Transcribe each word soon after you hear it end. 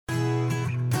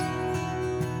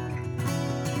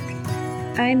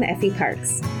I'm Effie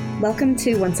Parks. Welcome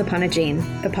to Once Upon a Gene,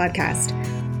 the podcast.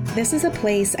 This is a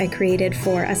place I created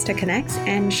for us to connect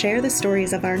and share the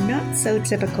stories of our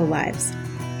not-so-typical lives.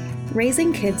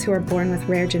 Raising kids who are born with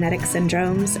rare genetic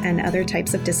syndromes and other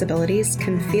types of disabilities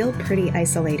can feel pretty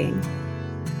isolating.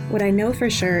 What I know for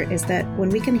sure is that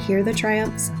when we can hear the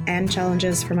triumphs and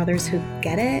challenges from others who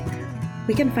get it,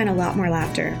 we can find a lot more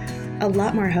laughter, a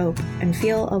lot more hope, and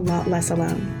feel a lot less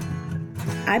alone.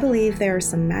 I believe there are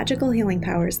some magical healing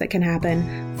powers that can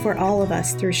happen for all of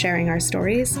us through sharing our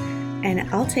stories, and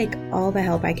I'll take all the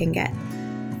help I can get.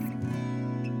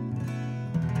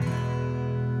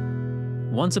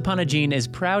 Once Upon a Gene is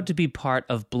proud to be part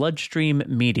of Bloodstream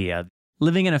Media.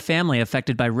 Living in a family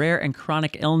affected by rare and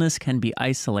chronic illness can be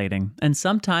isolating, and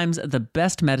sometimes the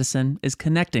best medicine is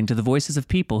connecting to the voices of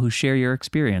people who share your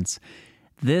experience.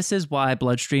 This is why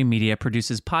Bloodstream Media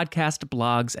produces podcasts,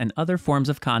 blogs, and other forms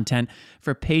of content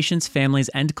for patients, families,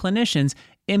 and clinicians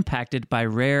impacted by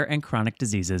rare and chronic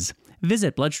diseases.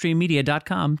 Visit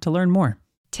bloodstreammedia.com to learn more.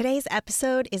 Today's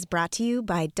episode is brought to you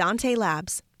by Dante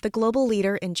Labs, the global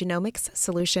leader in genomics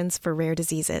solutions for rare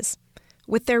diseases.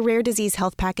 With their Rare Disease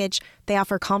Health Package, they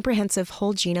offer comprehensive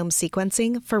whole genome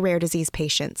sequencing for rare disease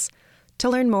patients. To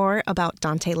learn more about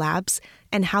Dante Labs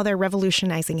and how they're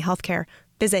revolutionizing healthcare,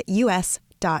 visit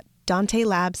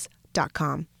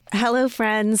us.dantelabs.com. Hello,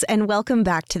 friends, and welcome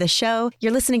back to the show.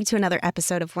 You're listening to another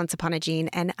episode of Once Upon a Gene,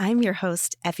 and I'm your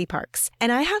host, Effie Parks.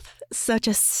 And I have such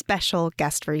a special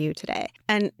guest for you today.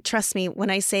 And trust me, when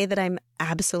I say that I'm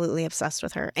absolutely obsessed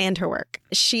with her and her work.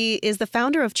 She is the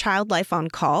founder of Child Life on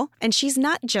Call, and she's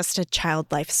not just a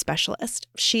child life specialist.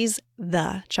 She's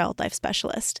the child life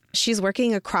specialist. She's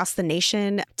working across the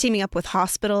nation, teaming up with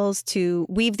hospitals to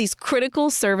weave these critical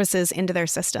services into their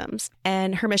systems.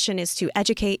 And her mission is to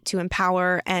educate, to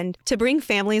empower, and to bring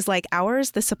families like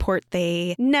ours the support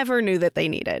they never knew that they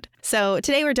needed. So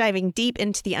today we're diving deep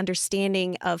into the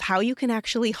understanding of how you can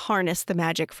actually harness the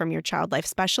magic from your child life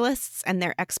specialists and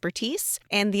their expertise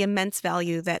and the immense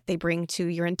value that they bring to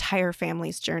your entire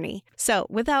family's journey. So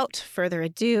without further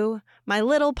ado, my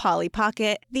little Polly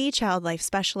Pocket, the child life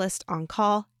specialist on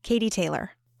call, Katie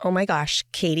Taylor. Oh my gosh,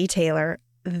 Katie Taylor,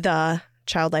 the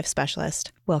child life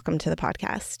specialist. Welcome to the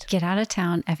podcast. Get out of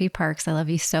town, Effie Parks. I love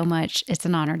you so much. It's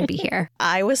an honor to be here.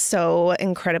 I was so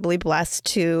incredibly blessed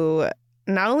to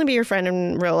not only be your friend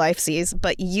in real life, C's,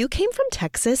 but you came from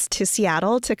Texas to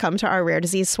Seattle to come to our rare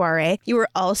disease soiree. You were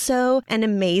also an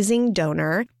amazing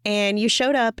donor, and you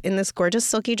showed up in this gorgeous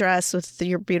silky dress with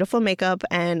your beautiful makeup,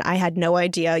 and I had no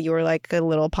idea you were like a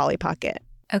little Polly Pocket.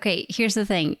 Okay, here's the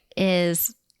thing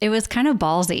is it was kind of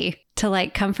ballsy to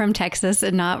like come from Texas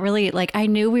and not really like, I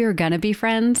knew we were going to be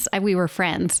friends. We were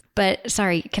friends, but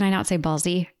sorry, can I not say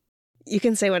ballsy? You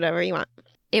can say whatever you want.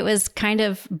 It was kind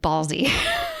of ballsy.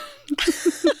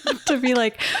 To be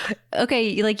like,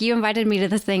 okay, like you invited me to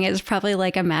this thing. It was probably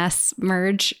like a mail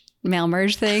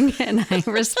merge thing. And I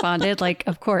responded like,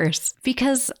 of course,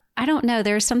 because I don't know.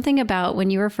 There's something about when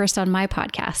you were first on my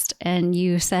podcast and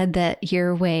you said that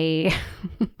your way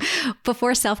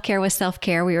before self-care was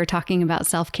self-care, we were talking about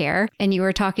self-care and you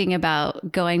were talking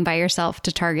about going by yourself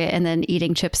to Target and then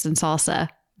eating chips and salsa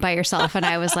by yourself. And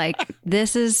I was like,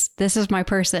 this is my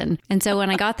person. And so when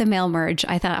I got the mail merge,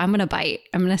 I thought, I'm going to bite.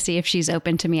 I'm going to see if she's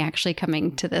open to me actually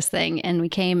coming to this thing. And we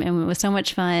came and it was so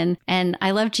much fun. And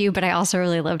I loved you, but I also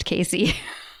really loved Casey.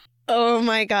 Oh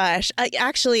my gosh.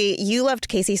 Actually, you loved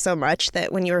Casey so much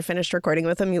that when you were finished recording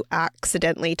with him, you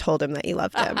accidentally told him that you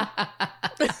loved him.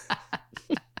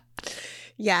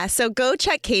 Yeah, so go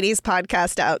check Katie's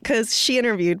podcast out because she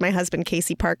interviewed my husband,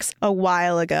 Casey Parks, a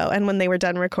while ago. And when they were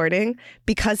done recording,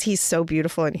 because he's so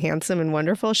beautiful and handsome and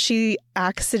wonderful, she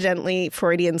accidentally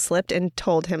Freudian slipped and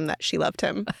told him that she loved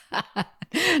him.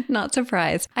 Not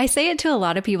surprised. I say it to a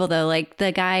lot of people, though, like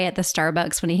the guy at the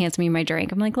Starbucks when he hands me my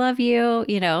drink. I'm like, love you,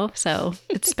 so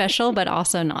it's special, but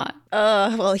also not.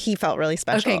 Well, he felt really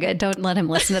special. Okay, good. Don't let him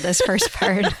listen to this first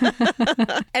part.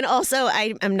 And also,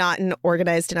 I am not an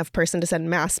organized enough person to send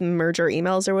mass merger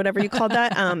emails or whatever you called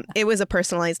that. It was a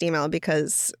personalized email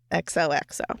because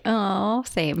XOXO. Oh,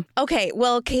 same. Okay,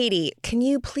 well, Katie, can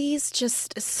you please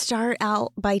just start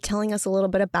out by telling us a little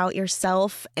bit about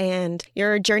yourself and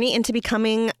your journey into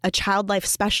becoming a child life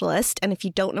specialist? And if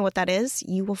you don't know what that is,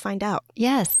 you will find out.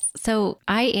 Yes. So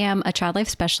I am a child life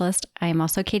specialist. I am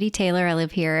also Katie Taylor. I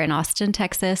live here in Austin,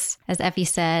 Texas, as Effie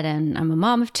said, and I'm a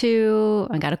mom of two.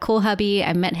 I got a cool hubby.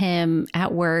 I met him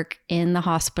at work in the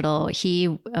hospital. He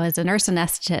was a nurse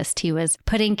anesthetist. He was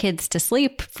putting kids to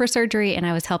sleep for surgery, and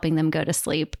I was helping them go to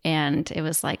sleep. And it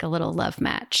was like a little love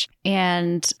match.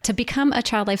 And to become a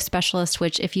child life specialist,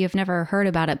 which if you've never heard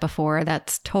about it before,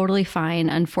 that's totally fine.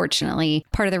 Unfortunately,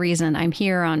 part of the reason I'm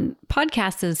here on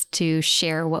podcasts is to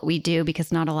share what we do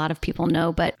because not a lot of people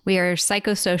know, but we are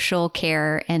psychosocial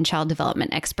care and child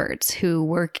development experts who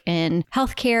work in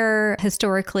healthcare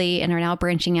historically and are now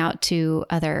branching out to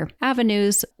other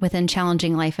avenues within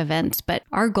challenging life events. But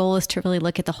our goal is to really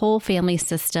look at the whole family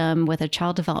system with a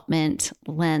child development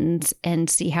lens and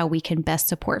see how we can best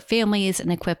support families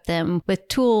and equip them with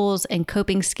tools and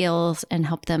coping skills and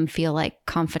help them feel like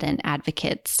confident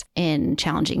advocates in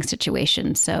challenging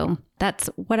situations. So that's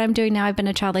what I'm doing now. I've been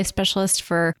a child life specialist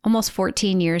for almost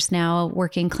 14 years now,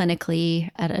 working clinically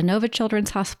at Inova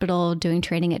Children's Hospital, doing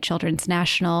training at Children's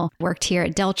National, worked here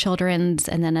at Dell Children's,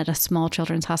 and then at a small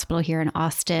children's hospital here in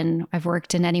Austin. I've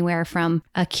worked in anywhere from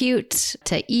acute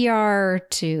to ER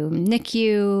to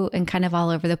NICU and kind of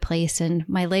all over the place. And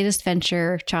my latest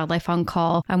venture, Child Life on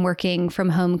Call, I'm working from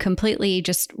home completely,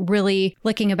 just really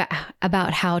looking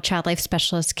about how child life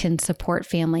specialists can support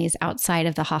families outside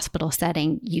of the hospital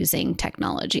setting using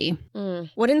technology.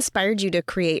 What inspired you to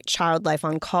create Child Life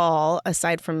on Call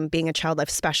aside from being a child life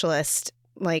specialist,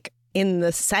 like in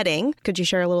the setting? Could you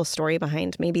share a little story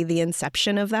behind maybe the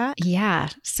inception of that? Yeah.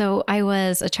 So I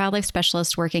was a child life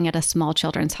specialist working at a small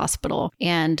children's hospital.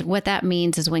 And what that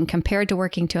means is when compared to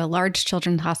working to a large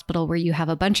children's hospital where you have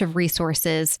a bunch of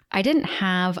resources, I didn't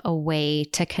have a way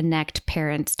to connect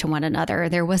parents to one another.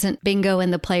 There wasn't bingo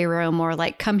in the playroom or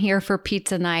like come here for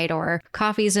pizza night or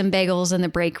coffees and bagels in the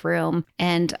break room.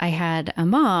 And I had a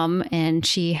mom and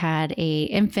she had an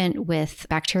infant with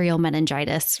bacterial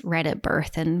meningitis right at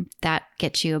birth. And that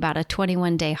gets you about a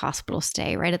 21-day hospital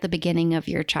stay right at the beginning of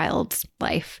your child's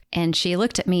life. And she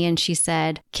looked at me and she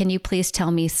said, "Can you please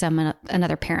tell me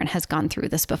another parent has gone through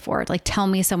this before? Like, tell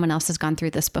me someone else has gone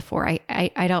through this before.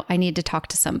 I need to talk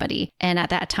to somebody." And at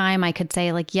that time I could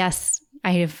say like, yes,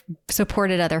 I have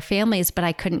supported other families, but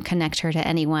I couldn't connect her to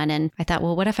anyone. And I thought,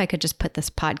 well, what if I could just put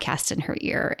this podcast in her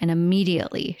ear? And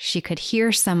immediately she could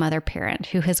hear some other parent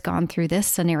who has gone through this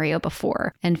scenario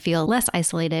before and feel less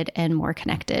isolated and more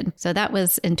connected. So that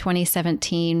was in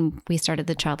 2017. We started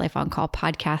the Child Life on Call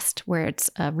podcast, where it's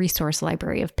a resource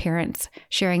library of parents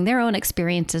sharing their own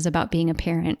experiences about being a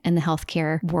parent in the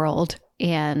healthcare world.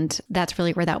 And that's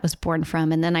really where that was born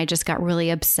from. And then I just got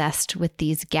really obsessed with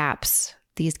these gaps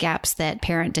that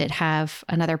parent did have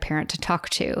another parent to talk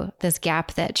to, this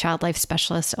gap that child life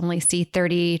specialists only see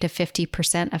 30 to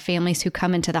 50% of families who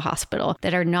come into the hospital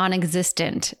that are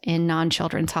non-existent in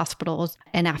non-children's hospitals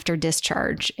and after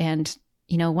discharge. And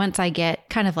you know, once I get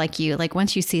kind of like you, like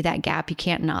once you see that gap, you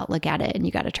can't not look at it and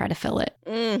you got to try to fill it.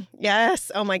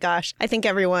 Yes. Oh my gosh. I think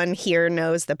everyone here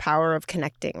knows the power of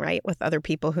connecting, right? With other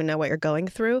people who know what you're going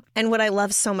through. And what I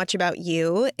love so much about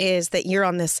you is that you're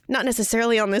on this, not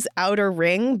necessarily on this outer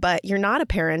ring, but you're not a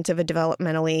parent of a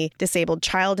developmentally disabled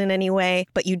child in any way,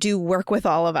 but you do work with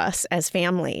all of us as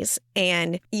families.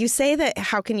 And you say that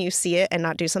how can you see it and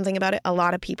not do something about it? A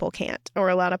lot of people can't, or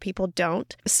a lot of people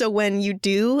don't. So when you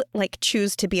do like choose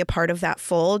to be a part of that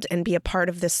fold and be a part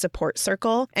of this support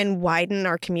circle and widen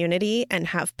our community and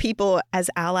have people as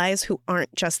allies who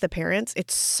aren't just the parents,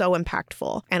 it's so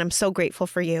impactful. And I'm so grateful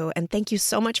for you. And thank you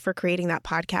so much for creating that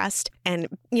podcast and,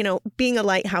 you know, being a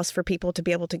lighthouse for people to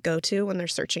be able to go to when they're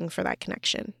searching for that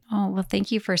connection. Oh, well,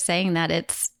 thank you for saying that.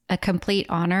 It's a complete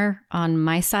honor on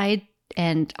my side.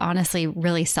 And honestly,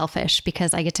 really selfish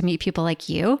because I get to meet people like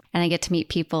you and I get to meet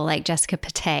people like Jessica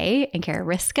Pate and Kara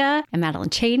Riska and Madeline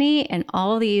Cheney and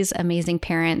all these amazing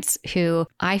parents who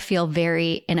I feel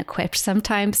very inequipped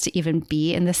sometimes to even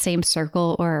be in the same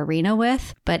circle or arena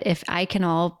with. But if I can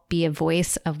all be a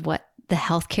voice of what the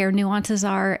healthcare nuances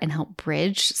are and help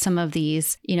bridge some of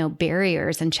these, you know,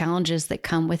 barriers and challenges that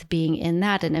come with being in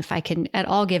that. And if I can at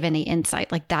all give any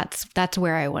insight, like that's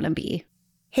where I want to be.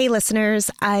 Hey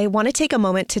listeners, I want to take a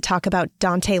moment to talk about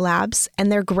Dante Labs and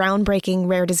their groundbreaking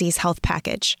rare disease health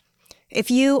package.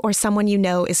 If you or someone you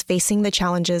know is facing the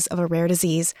challenges of a rare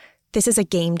disease, this is a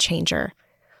game changer.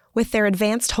 With their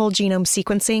advanced whole genome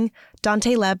sequencing,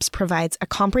 Dante Labs provides a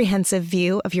comprehensive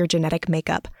view of your genetic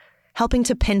makeup, helping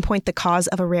to pinpoint the cause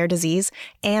of a rare disease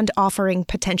and offering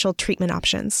potential treatment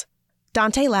options.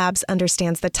 Dante Labs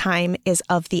understands that time is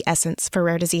of the essence for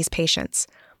rare disease patients.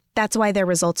 That's why their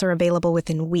results are available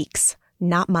within weeks,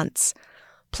 not months.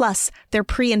 Plus, their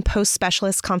pre- and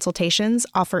post-specialist consultations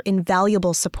offer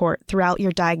invaluable support throughout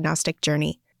your diagnostic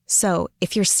journey. So,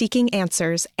 if you're seeking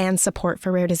answers and support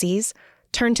for rare disease,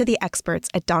 turn to the experts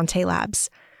at Dante Labs.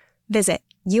 Visit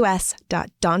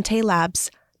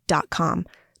us.dantelabs.com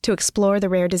to explore the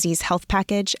rare disease health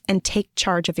package and take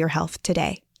charge of your health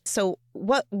today. So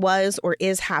what was or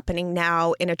is happening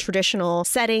now in a traditional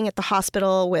setting at the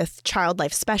hospital with child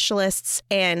life specialists,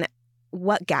 and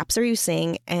what gaps are you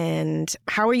seeing, and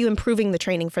how are you improving the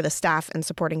training for the staff and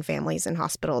supporting families in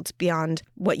hospitals beyond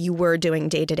what you were doing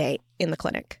day to day in the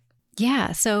clinic?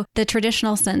 Yeah. So the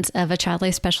traditional sense of a child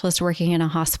life specialist working in a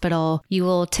hospital, you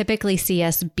will typically see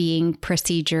us being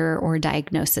procedure or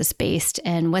diagnosis based.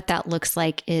 And what that looks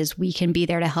like is we can be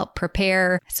there to help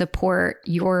prepare, support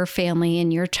your family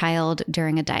and your child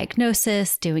during a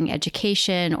diagnosis, doing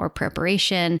education or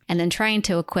preparation, and then trying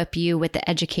to equip you with the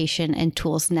education and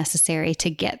tools necessary to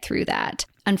get through that.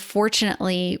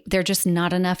 Unfortunately, there are just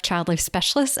not enough child life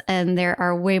specialists, and there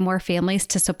are way more families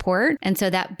to support. And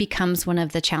so that becomes one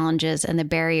of the challenges and the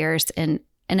barriers. And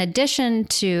in addition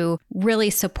to really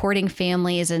supporting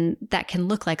families, and that can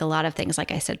look like a lot of things,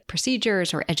 like I said,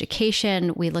 procedures or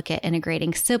education, we look at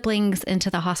integrating siblings into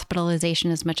the hospitalization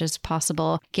as much as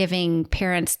possible, giving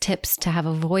parents tips to have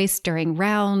a voice during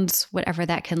rounds, whatever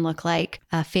that can look like,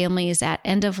 families at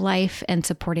end of life and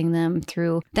supporting them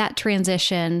through that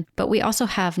transition. But we also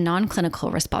have non-clinical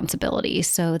responsibilities.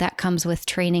 So that comes with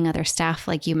training other staff,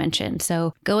 like you mentioned.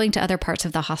 So going to other parts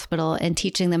of the hospital and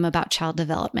teaching them about child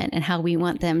development and how we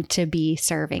want them to be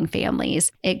serving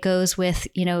families. It goes with,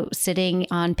 sitting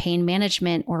on pain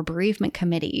management or bereavement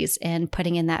committees and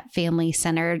putting in that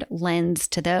family-centered lens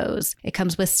to those. It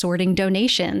comes with sorting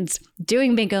donations,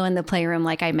 doing bingo in the playroom,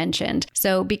 like I mentioned.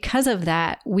 So because of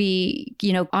that, we,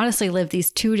 honestly live these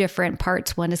two different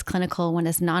parts. One is clinical, one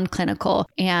is non-clinical.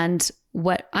 And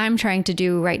what I'm trying to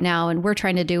do right now, and we're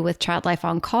trying to do with Child Life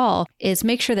on Call, is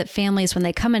make sure that families, when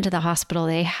they come into the hospital,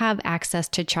 they have access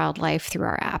to Child Life through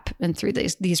our app and through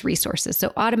these resources.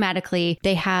 So automatically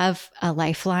they have a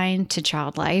lifeline to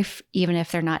Child Life, even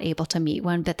if they're not able to meet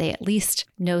one, but they at least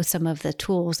know some of the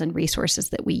tools and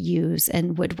resources that we use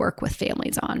and would work with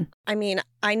families on. I mean,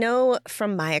 I know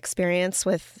from my experience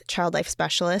with child life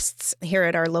specialists here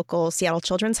at our local Seattle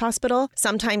Children's Hospital,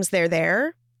 sometimes they're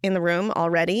there in the room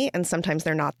already, and sometimes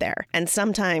they're not there. And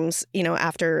sometimes,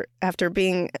 after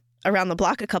being around the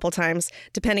block a couple times,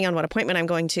 depending on what appointment I'm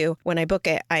going to, when I book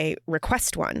it, I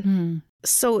request one.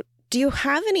 So do you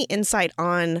have any insight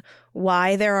on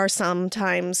why there are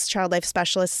sometimes child life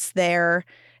specialists there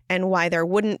and why there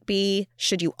wouldn't be?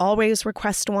 Should you always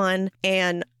request one?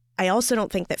 And I also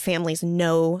don't think that families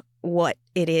know what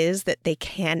it is that they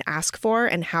can ask for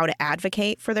and how to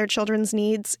advocate for their children's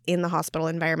needs in the hospital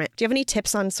environment. Do you have any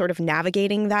tips on sort of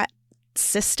navigating that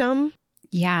system?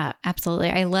 Yeah, absolutely.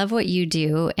 I love what you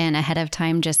do, and ahead of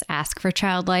time, just ask for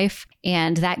Child Life,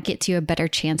 and that gets you a better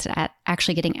chance at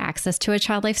actually getting access to a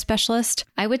child life specialist.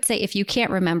 I would say if you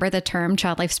can't remember the term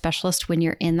child life specialist when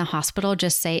you're in the hospital,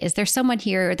 just say, is there someone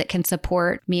here that can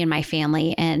support me and my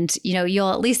family? And,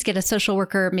 you'll at least get a social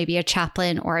worker, maybe a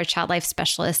chaplain or a child life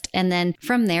specialist. And then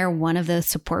from there, one of those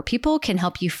support people can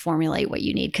help you formulate what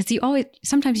you need. Because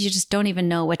sometimes you just don't even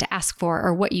know what to ask for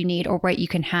or what you need or what you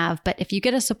can have. But if you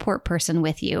get a support person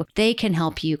with you, they can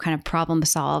help you kind of problem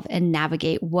solve and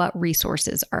navigate what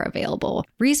resources are available.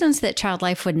 Reasons that Child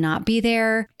Life would not be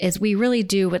there is we really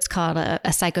do what's called a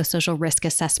psychosocial risk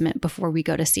assessment before we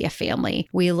go to see a family.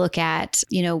 We look at,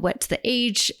 what's the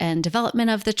age and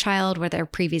development of the child, what are their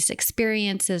previous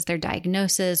experiences, their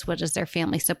diagnosis, what does their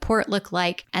family support look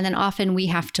like? And then often we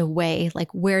have to weigh,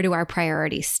 like, where do our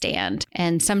priorities stand?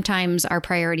 And sometimes our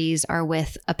priorities are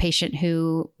with a patient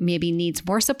who maybe needs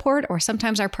more support, or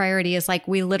sometimes our priority is like,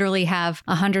 we literally have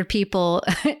 100 people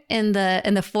in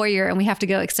the foyer and we have to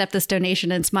go accept this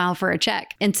donation and smile for a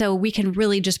check. And so we can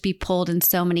really just be pulled in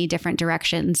so many different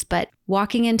directions. But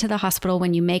walking into the hospital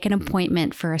when you make an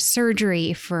appointment for a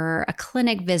surgery, for a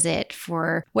clinic visit,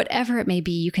 for whatever it may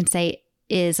be, you can say,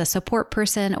 is a support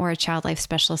person or a child life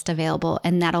specialist available?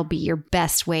 And that'll be your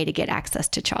best way to get access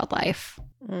to Child Life.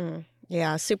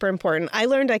 Yeah, super important. I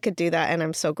learned I could do that, and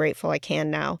I'm so grateful I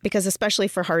can now, because especially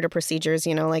for harder procedures,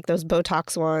 like those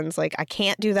Botox ones, like I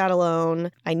can't do that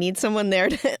alone. I need someone there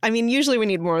usually we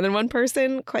need more than one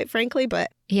person, quite frankly, but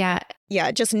yeah,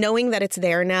 just knowing that it's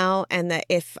there now, and that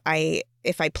if I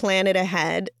plan it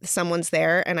ahead, someone's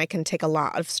there and I can take a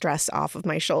lot of stress off of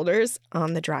my shoulders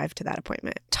on the drive to that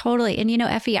appointment. Totally. And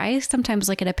Effie, I sometimes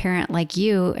look at a parent like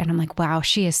you and I'm like, wow,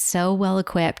 she is so well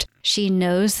equipped. She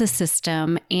knows the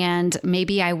system, and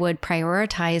maybe I would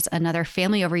prioritize another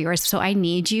family over yours. So I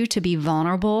need you to be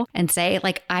vulnerable and say,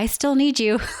 like, I still need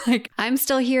you. Like, I'm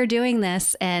still here doing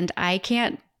this, and I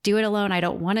can't do it alone. I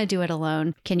don't want to do it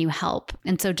alone. Can you help?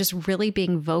 And so just really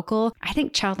being vocal. I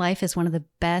think Child Life is one of the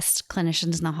best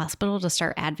clinicians in the hospital to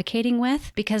start advocating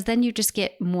with, because then you just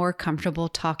get more comfortable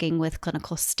talking with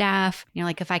clinical staff. You know,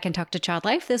 like if I can talk to Child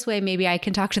Life this way, maybe I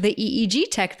can talk to the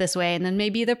EEG tech this way, and then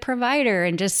maybe the provider,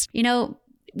 and just, you know,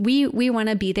 we want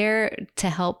to be there to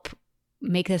help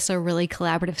make this a really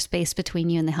collaborative space between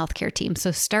you and the healthcare team.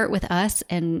 So start with us,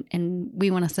 and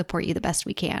we want to support you the best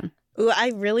we can. Ooh,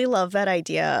 I really love that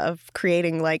idea of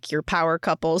creating like your power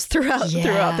couples throughout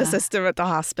the system at the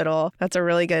hospital. That's a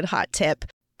really good hot tip.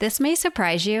 This may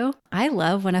surprise you. I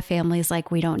love when a family's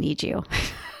like, we don't need you.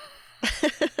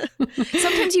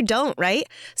 Sometimes you don't, right?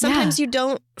 Sometimes you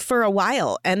don't for a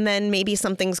while, and then maybe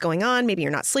something's going on. Maybe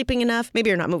you're not sleeping enough. Maybe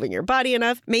you're not moving your body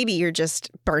enough. Maybe you're just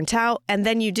burnt out, and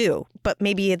then you do. But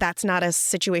maybe that's not a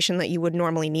situation that you would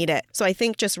normally need it. So I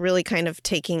think just really kind of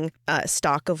taking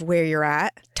stock of where you're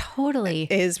at totally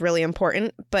is really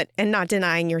important, and not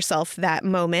denying yourself that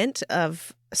moment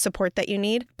of support that you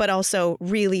need, but also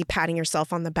really patting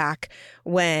yourself on the back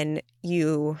when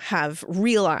you have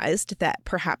realized that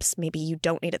perhaps maybe you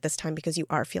don't need it this time because you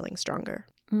are feeling stronger.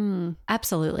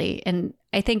 Absolutely. And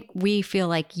I think we feel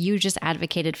like you just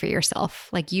advocated for yourself.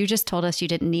 Like you just told us you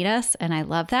didn't need us. And I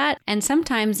love that. And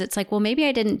sometimes it's like, well, maybe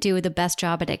I didn't do the best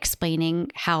job at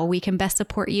explaining how we can best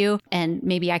support you. And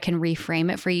maybe I can reframe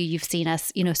it for you. You've seen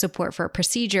us, you know, support for a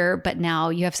procedure, but now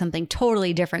you have something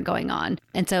totally different going on.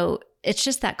 And so it's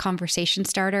just that conversation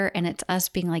starter, and it's us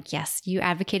being like, yes, you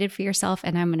advocated for yourself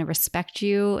and I'm going to respect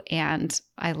you. And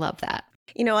I love that.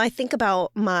 You know, I think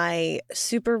about my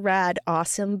super rad,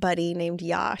 awesome buddy named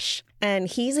Yash, and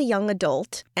he's a young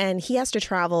adult, and he has to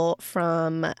travel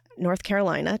from North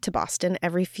Carolina to Boston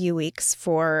every few weeks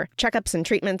for checkups and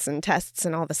treatments and tests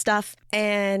and all the stuff.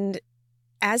 And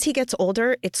as he gets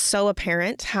older, it's so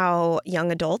apparent how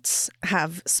young adults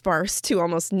have sparse to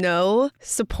almost no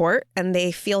support, and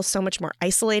they feel so much more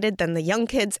isolated than the young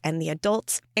kids and the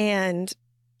adults. And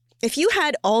if you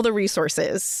had all the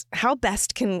resources, how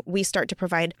best can we start to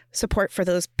provide support for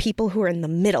those people who are in the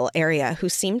middle area who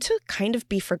seem to kind of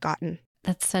be forgotten?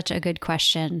 That's such a good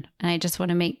question. And I just want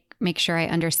to make sure I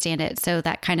understand it. So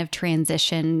that kind of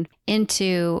transition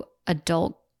into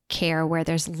adult care where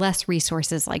there's less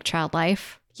resources like Child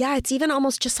Life. Yeah, it's even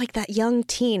almost just like that young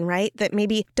teen, right? That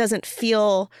maybe doesn't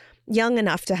feel young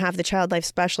enough to have the Child Life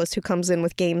specialist who comes in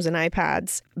with games and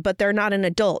iPads, but they're not an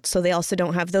adult, so they also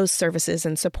don't have those services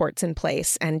and supports in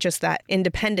place and just that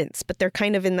independence, but they're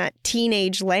kind of in that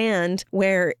teenage land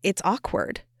where it's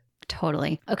awkward.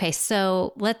 Totally. Okay,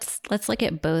 so let's look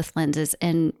at both lenses.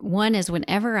 And one is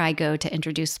whenever I go to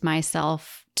introduce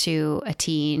myself to a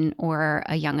teen or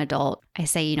a young adult, I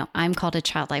say, you know, I'm called a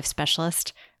Child Life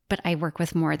specialist, but I work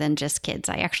with more than just kids.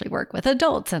 I actually work with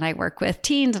adults, and I work with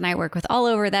teens, and I work with all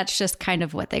over. That's just kind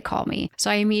of what they call me. So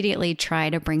I immediately try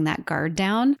to bring that guard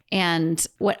down. And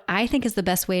what I think is the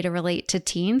best way to relate to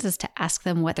teens is to ask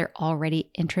them what they're already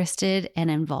interested and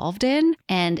involved in.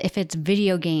 And if it's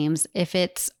video games, if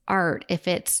it's art, if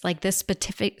it's like this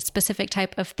specific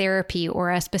type of therapy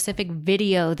or a specific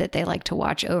video that they like to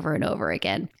watch over and over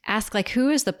again. Ask like, who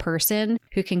is the person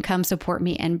who can come support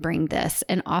me and bring this?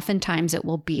 And oftentimes it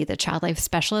will be the Child Life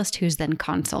specialist who's then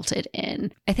consulted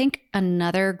in. I think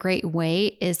another great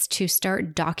way is to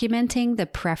start documenting the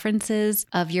preferences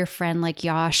of your friend like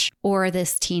Yash or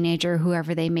this teenager,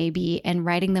 whoever they may be, and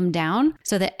writing them down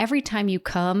so that every time you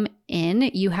come in,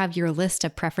 you have your list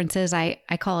of preferences. I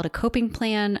call it a coping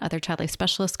plan. Other Child Life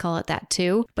specialists call it that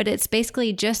too. But it's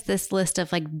basically just this list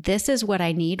of like, this is what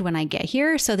I need when I get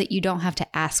here so that you don't have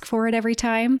to ask for it every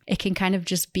time. It can kind of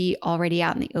just be already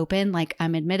out in the open. Like,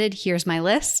 I'm admitted, here's my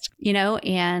list, you know,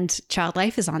 and Child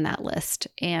Life is on that list.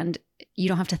 And you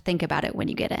don't have to think about it when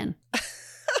you get in.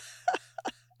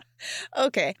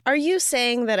 Okay. Are you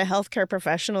saying that a healthcare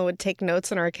professional would take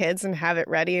notes on our kids and have it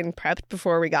ready and prepped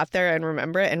before we got there and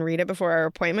remember it and read it before our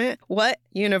appointment? What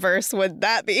universe would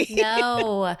that be?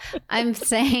 No, I'm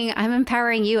saying I'm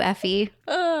empowering you, Effie.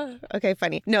 Okay,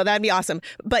 funny. No, that'd be awesome.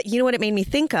 But you know what it made me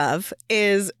think of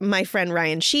is my friend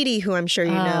Ryan Sheedy, who I'm sure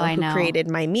you know, who created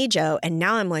My Mijo. And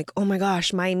now I'm like, oh my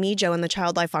gosh, My Mijo and the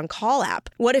Child Life on Call app.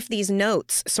 What if these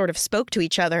notes sort of spoke to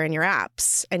each other in your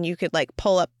apps and you could like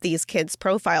pull up these kids'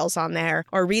 profiles on there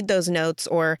or read those notes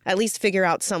or at least figure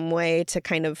out some way to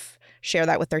kind of share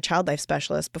that with their Child Life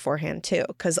specialist beforehand too.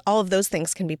 Because all of those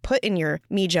things can be put in your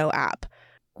Mijo app.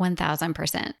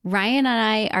 1000%. Ryan and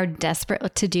I are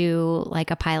desperate to do like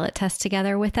a pilot test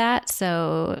together with that.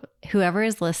 So whoever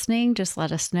is listening, just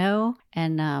let us know.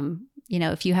 And, you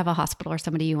know, if you have a hospital or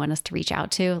somebody you want us to reach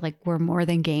out to, like we're more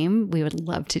than game. We would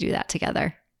love to do that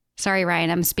together. Sorry, Ryan,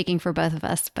 I'm speaking for both of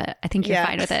us, but I think you're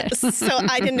fine with it. So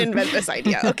I didn't invent this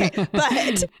idea. Okay.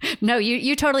 But no,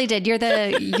 you totally did. You're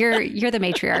the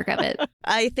matriarch of it.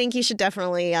 I think you should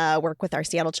definitely work with our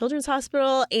Seattle Children's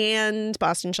Hospital and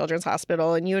Boston Children's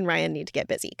Hospital. And you and Ryan need to get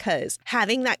busy, because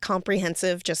having that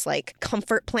comprehensive, just like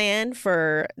comfort plan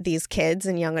for these kids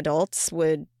and young adults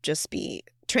would just be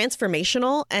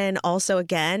transformational. And also,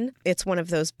 again, it's one of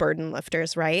those burden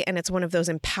lifters, right? And it's one of those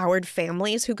empowered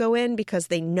families who go in because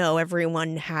they know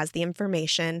everyone has the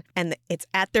information and it's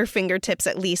at their fingertips,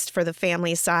 at least for the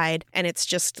family side. And it's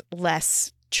just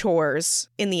less chores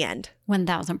in the end.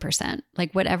 1000%.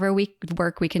 Like whatever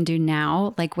work we can do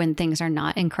now, like when things are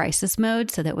not in crisis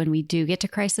mode, so that when we do get to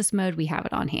crisis mode, we have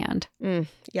it on hand.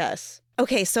 Yes.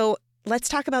 Okay, so let's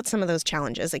talk about some of those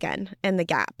challenges again and the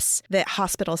gaps that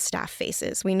hospital staff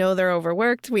faces. We know they're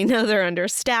overworked. We know they're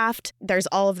understaffed. There's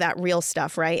all of that real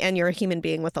stuff, right? And you're a human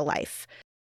being with a life.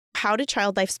 How do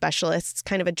child life specialists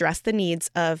kind of address the needs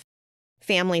of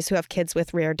families who have kids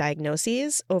with rare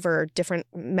diagnoses over different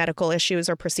medical issues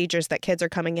or procedures that kids are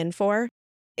coming in for?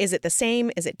 Is it the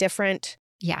same? Is it different?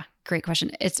 Yeah, great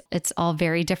question. It's all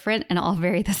very different and all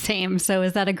very the same. So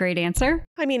is that a great answer?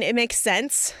 I mean, it makes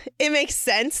sense. It makes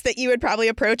sense that you would probably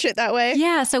approach it that way.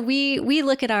 Yeah. So we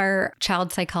look at our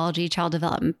child psychology, child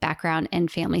development background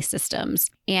and family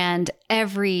systems. And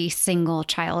every single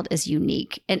child is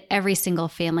unique and every single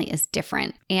family is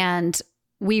different. And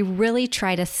we really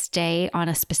try to stay on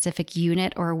a specific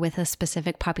unit or with a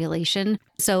specific population.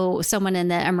 So someone in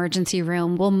the emergency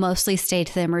room will mostly stay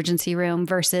to the emergency room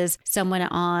versus someone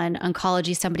on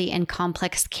oncology, somebody in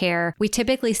complex care. We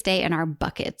typically stay in our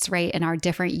buckets, right? In our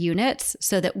different units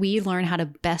so that we learn how to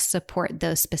best support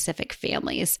those specific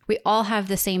families. We all have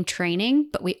the same training,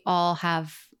 but we all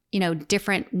have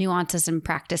different nuances and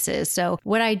practices. So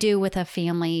what I do with a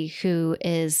family who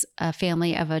is a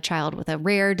family of a child with a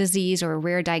rare disease or a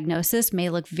rare diagnosis may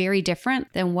look very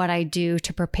different than what I do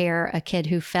to prepare a kid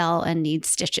who fell and needs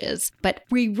stitches. But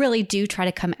we really do try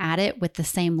to come at it with the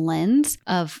same lens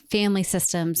of family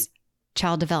systems,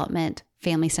 child development,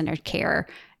 family-centered care,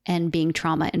 and being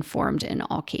trauma informed in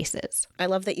all cases. I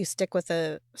love that you stick with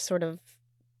a sort of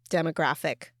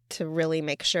demographic to really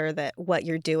make sure that what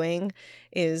you're doing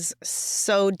is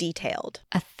so detailed.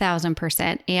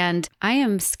 1,000%. And I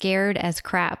am scared as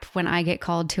crap when I get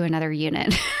called to another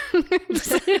unit.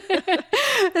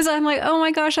 So I'm like, oh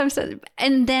my gosh,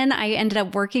 and then I ended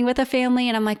up working with a family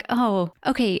and I'm like, oh,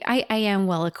 okay, I am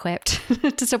well equipped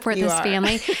to support this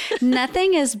family.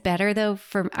 Nothing is better though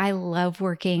I love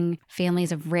working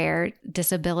families of rare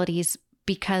disabilities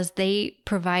because they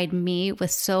provide me with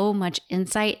so much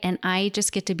insight and I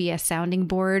just get to be a sounding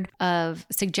board of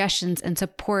suggestions and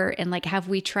support and like, have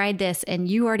we tried this? And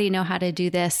you already know how to do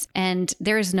this. And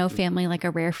there is no family like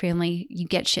a rare family. You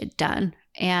get shit done.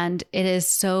 And it is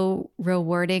so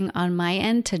rewarding on my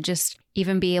end to just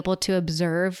even be able to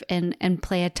observe and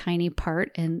play a tiny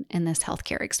part in this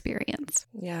healthcare experience.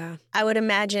 Yeah. I would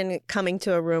imagine coming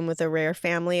to a room with a rare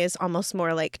family is almost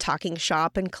more like talking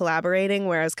shop and collaborating,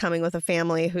 whereas coming with a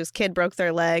family whose kid broke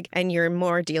their leg and you're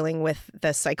more dealing with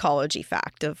the psychology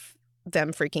fact of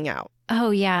them freaking out. Oh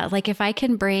yeah. Like if I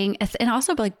can bring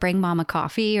mom a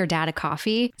coffee or dad a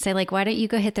coffee, say like, why don't you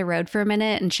go hit the road for a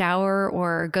minute and shower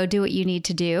or go do what you need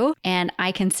to do? And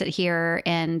I can sit here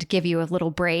and give you a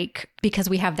little break because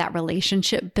we have that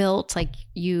relationship built. Like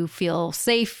you feel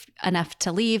safe enough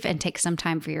to leave and take some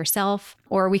time for yourself,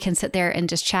 or we can sit there and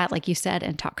just chat, like you said,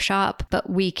 and talk shop, but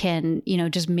we can,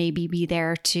 just maybe be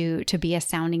there to be a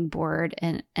sounding board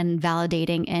and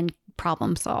validating and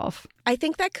problem solve. I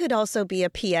think that could also be a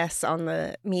PS on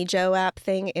the MeJo app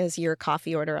thing is your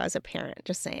coffee order as a parent.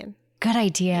 Just saying. Good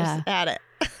idea. Just add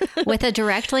it. With a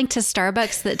direct link to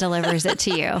Starbucks that delivers it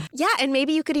to you. Yeah. And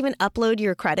maybe you could even upload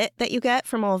your credit that you get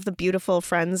from all of the beautiful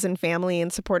friends and family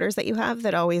and supporters that you have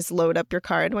that always load up your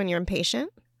card when you're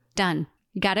impatient. Done.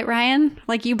 You got it, Ryan?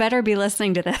 Like you better be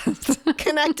listening to this.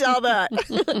 Connect all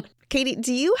that. Katie,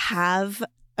 do you have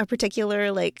a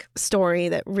particular story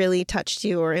that really touched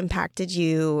you or impacted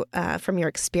you from your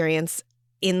experience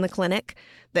in the clinic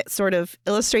that sort of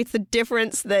illustrates the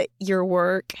difference that your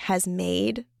work has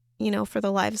made, for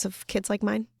the lives of kids like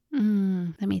mine?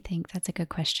 Let me think. That's a good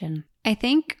question. I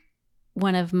think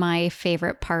one of my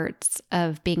favorite parts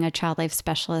of being a child life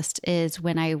specialist is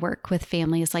when I work with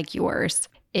families like yours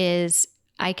is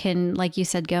I can, like you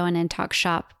said, go in and talk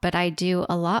shop, but I do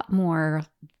a lot more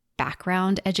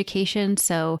background education.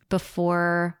 So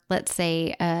before, let's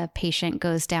say, a patient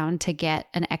goes down to get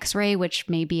an x-ray, which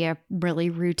may be a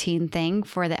really routine thing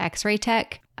for the x-ray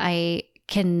tech, I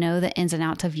can know the ins and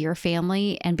outs of your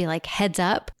family and be like, heads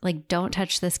up, like, don't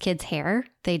touch this kid's hair.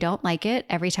 They don't like it.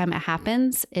 Every time it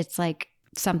happens, it's like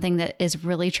something that is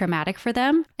really traumatic for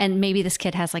them. And maybe this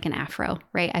kid has like an afro,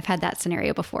 right? I've had that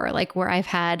scenario before, like where I've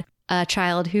had a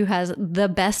child who has the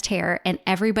best hair and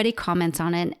everybody comments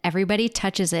on it and everybody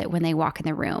touches it when they walk in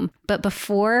the room. But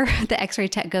before the x-ray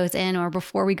tech goes in or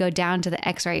before we go down to the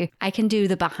x-ray, I can do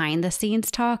the behind the scenes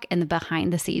talk and the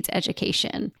behind the scenes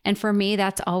education. And for me,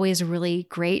 that's always really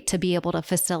great to be able to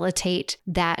facilitate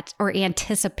that or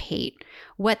anticipate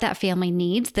what that family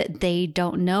needs that they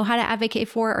don't know how to advocate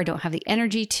for or don't have the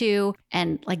energy to.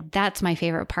 And like, that's my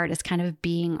favorite part, is kind of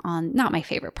being on, not my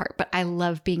favorite part, but I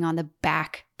love being on the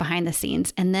back behind the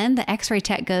scenes. And then the x-ray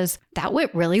tech goes, that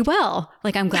went really well.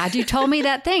 Like, I'm glad you told me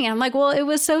that thing. And I'm like, well, it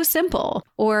was so simple.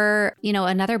 Or, you know,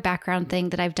 another background thing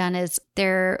that I've done is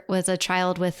there was a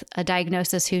child with a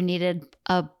diagnosis who needed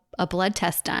a blood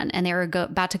test done, and they were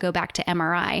about to go back to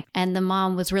MRI. And the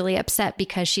mom was really upset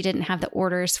because she didn't have the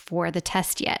orders for the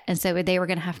test yet. And so they were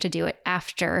going to have to do it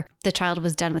after the child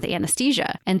was done with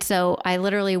anesthesia. And so I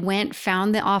literally went,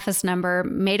 found the office number,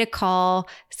 made a call,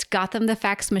 got them the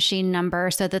fax machine number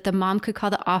so that the mom could call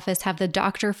the office, have the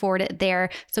doctor forward it there.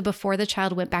 So before the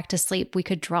child went back to sleep, we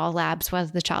could draw labs while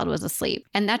the child was asleep.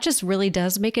 And that just really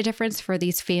does make a difference for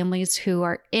these families who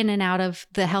are in and out of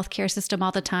the healthcare system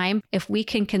all the time. If we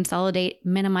can consolidate,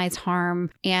 minimize harm,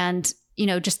 and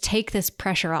just take this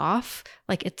pressure off,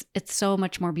 like it's so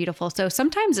much more beautiful. So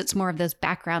sometimes it's more of those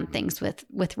background things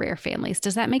with rare families.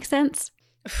 Does that make sense?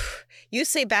 You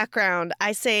say background,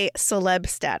 I say celeb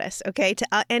status, okay? To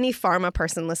any pharma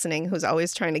person listening who's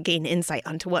always trying to gain insight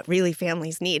onto what really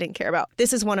families need and care about.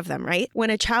 This is one of them, right?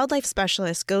 When a child life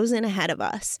specialist goes in ahead of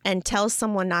us and tells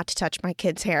someone not to touch my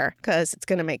kid's hair because it's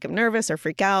going to make him nervous or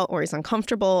freak out or he's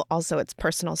uncomfortable, also it's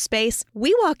personal space,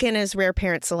 we walk in as rare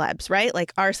parent celebs, right?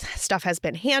 Like, our stuff has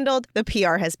been handled, the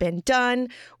PR has been done,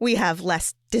 we have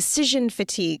less decision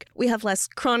fatigue, we have less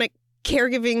chronic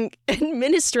caregiving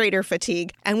administrator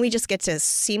fatigue, and we just get to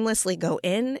seamlessly go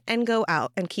in and go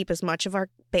out and keep as much of our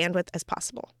bandwidth as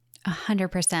possible.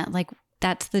 100%. Like,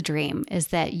 that's the dream, is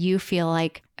that you feel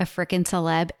like a freaking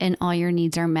celeb and all your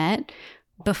needs are met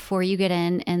before you get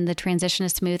in and the transition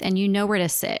is smooth and you know where to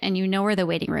sit and you know where the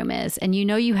waiting room is. And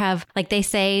you have, like they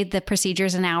say, the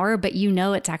procedure's an hour, but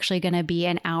it's actually going to be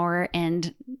an hour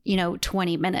and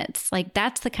 20 minutes. Like,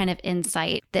 that's the kind of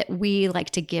insight that we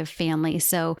like to give families.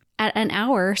 So at an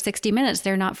hour, 60 minutes,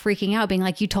 they're not freaking out being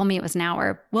like, you told me it was an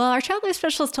hour. Well, our child life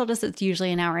specialist told us it's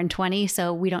usually an hour and 20,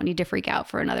 so we don't need to freak out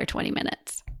for another 20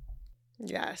 minutes.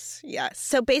 Yes.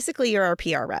 So basically, you're our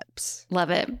PR reps.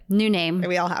 Love it. New name.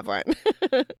 We all have one.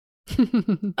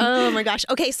 Oh my gosh.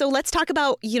 Okay, so let's talk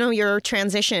about, your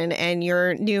transition and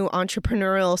your new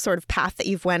entrepreneurial sort of path that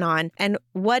you've went on. And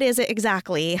what is it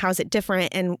exactly? How's it different?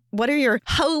 And what are your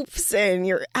hopes and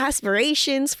your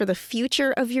aspirations for the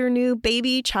future of your new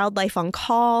baby, Child Life on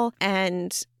Call?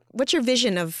 And what's your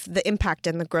vision of the impact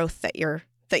and the growth that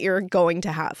you're going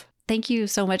to have? Thank you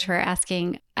so much for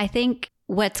asking. I think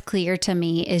what's clear to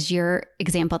me is your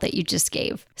example that you just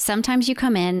gave. Sometimes you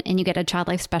come in and you get a child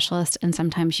life specialist and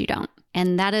sometimes you don't.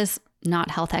 And that is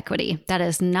not health equity. That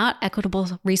is not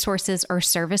equitable resources or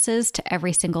services to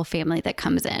every single family that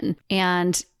comes in.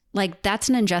 And that's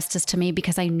an injustice to me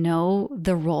because I know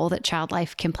the role that child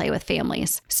life can play with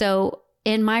families. So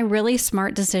in my really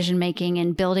smart decision making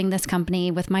and building this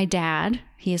company with my dad,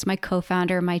 he is my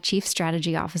co-founder, my chief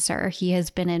strategy officer. He has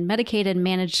been in Medicaid and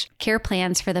managed care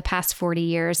plans for the past 40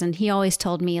 years. And he always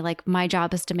told me, my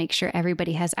job is to make sure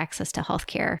everybody has access to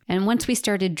healthcare. And once we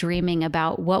started dreaming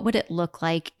about what would it look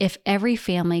like if every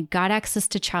family got access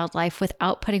to child life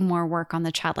without putting more work on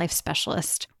the child life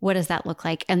specialist, what does that look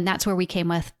like? And that's where we came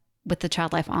with the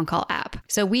Child Life On Call app.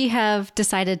 So we have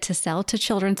decided to sell to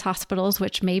children's hospitals,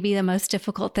 which may be the most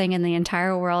difficult thing in the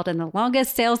entire world and the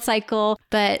longest sales cycle.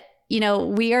 But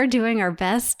we are doing our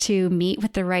best to meet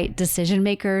with the right decision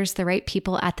makers, the right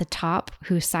people at the top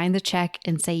who sign the check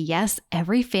and say, yes,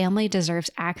 every family deserves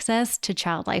access to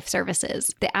child life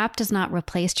services. The app does not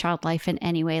replace child life in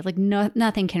any way.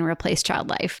 Nothing can replace child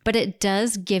life, but it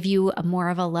does give you more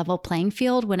of a level playing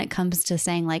field when it comes to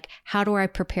saying, how do I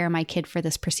prepare my kid for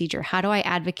this procedure? How do I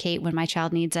advocate when my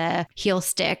child needs a heel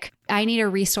stick? I need a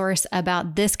resource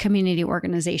about this community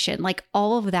organization. Like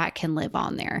all of that can live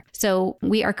on there. So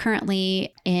we are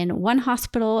currently in one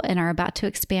hospital and are about to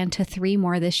expand to 3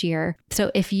 more this year.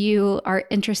 So if you are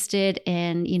interested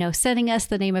in, sending us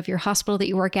the name of your hospital that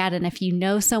you work at, and if you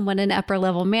know someone in upper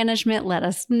level management, let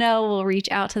us know. We'll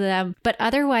reach out to them. But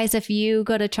otherwise, if you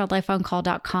go to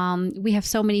childlifeoncall.com, we have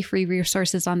so many free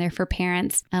resources on there for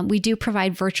parents. We do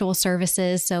provide virtual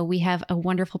services. So we have a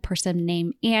wonderful person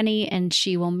named Annie, and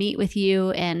she will meet with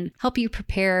you and help you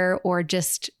prepare or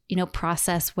just,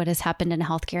 process what has happened in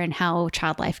healthcare and how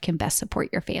Child Life can best support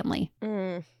your family.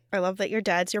 I love that your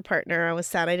dad's your partner. I was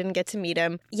sad I didn't get to meet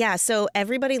him. Yeah, so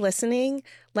everybody listening,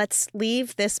 let's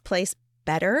leave this place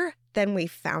better than we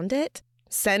found it.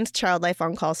 Send Child Life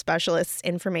On Call specialists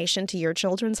information to your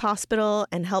children's hospital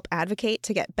and help advocate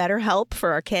to get better help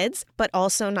for our kids, but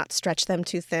also not stretch them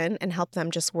too thin and help them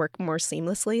just work more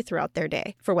seamlessly throughout their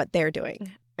day for what they're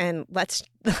doing. And let's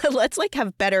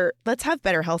have better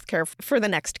healthcare for the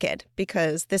next kid,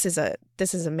 because this is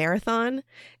a marathon.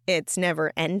 It's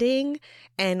never ending,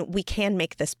 and we can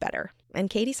make this better.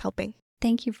 And Katie's helping.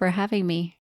 Thank you for having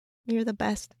me. You're the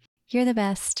best. You're the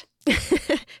best. Do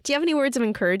you have any words of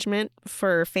encouragement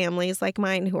for families like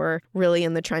mine who are really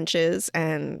in the trenches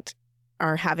and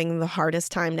are having the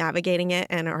hardest time navigating it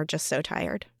and are just so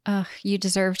tired? You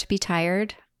deserve to be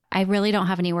tired. I really don't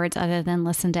have any words other than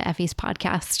listen to Effie's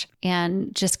podcast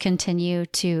and just continue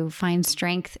to find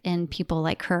strength in people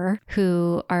like her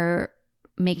who are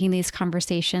making these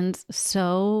conversations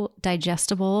so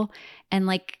digestible and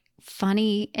like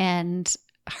funny and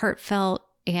heartfelt.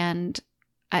 And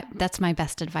that's my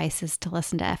best advice, is to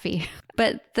listen to Effie.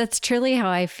 But that's truly how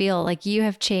I feel. Like, you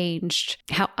have changed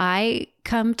how I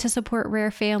come to support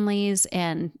rare families.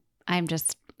 And I'm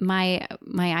just, my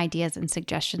ideas and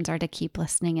suggestions are to keep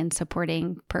listening and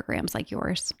supporting programs like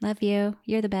yours. Love you.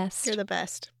 You're the best. You're the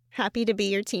best. Happy to be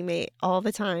your teammate all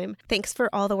the time. Thanks for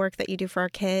all the work that you do for our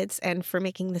kids and for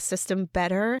making the system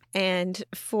better and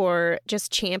for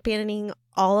just championing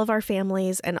all of our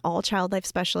families and all child life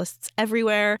specialists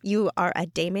everywhere. You are a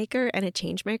day maker and a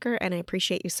change maker, and I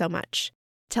appreciate you so much.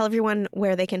 Tell everyone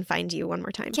where they can find you one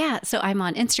more time. Yeah. So I'm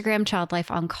on Instagram, Child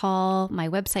Life On Call. My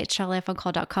website,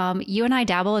 childlifeoncall.com. You and I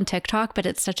dabble in TikTok, but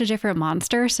it's such a different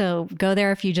monster. So go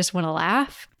there if you just want to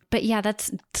laugh. But yeah,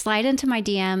 slide into my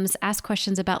DMs, ask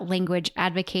questions about language,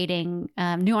 advocating,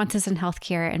 nuances in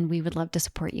healthcare, and we would love to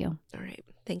support you. All right.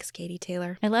 Thanks, Katie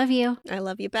Taylor. I love you. I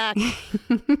love you back.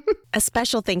 A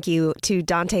special thank you to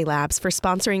Dante Labs for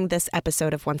sponsoring this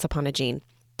episode of Once Upon a Gene.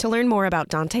 To learn more about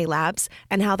Dante Labs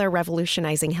and how they're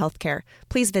revolutionizing healthcare,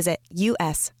 please visit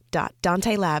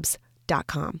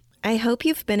us.dantelabs.com. I hope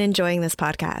you've been enjoying this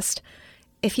podcast.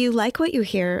 If you like what you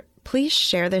hear, please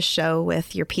share this show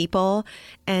with your people,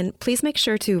 and please make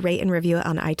sure to rate and review it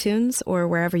on iTunes or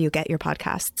wherever you get your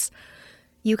podcasts.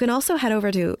 You can also head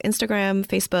over to Instagram,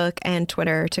 Facebook, and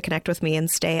Twitter to connect with me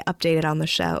and stay updated on the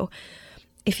show.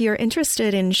 If you're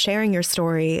interested in sharing your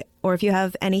story, or if you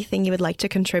have anything you would like to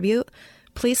contribute,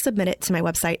 please submit it to my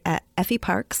website at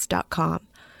effieparks.com.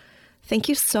 Thank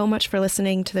you so much for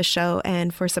listening to the show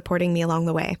and for supporting me along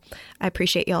the way. I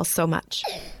appreciate y'all so much.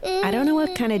 I don't know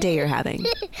what kind of day you're having,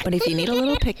 but if you need a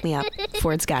little pick-me-up,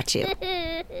 Ford's got you.